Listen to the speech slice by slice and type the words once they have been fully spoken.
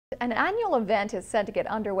An annual event is set to get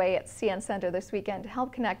underway at CN Centre this weekend to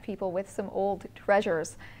help connect people with some old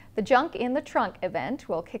treasures. The Junk in the Trunk event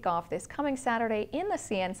will kick off this coming Saturday in the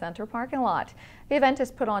CN Centre parking lot. The event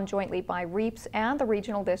is put on jointly by REAPS and the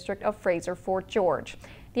Regional District of Fraser Fort George.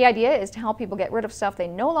 The idea is to help people get rid of stuff they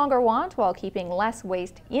no longer want while keeping less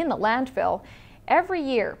waste in the landfill. Every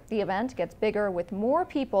year, the event gets bigger with more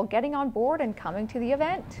people getting on board and coming to the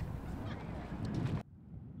event.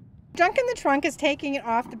 Junk in the Trunk is taking it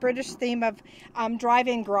off the British theme of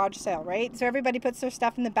drive-in garage sale, right? So everybody puts their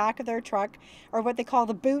stuff in the back of their truck, or what they call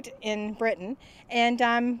the boot in Britain,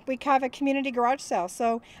 and we have a community garage sale.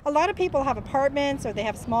 So a lot of people have apartments or they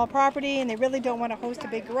have small property and they really don't want to host a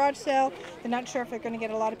big garage sale. They're not sure if they're going to get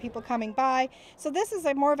a lot of people coming by. So this is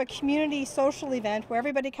more of a community social event where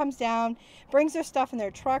everybody comes down, brings their stuff in their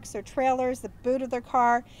trucks, their trailers, the boot of their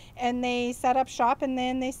car, and they set up shop and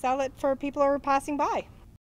then they sell it for people who are passing by.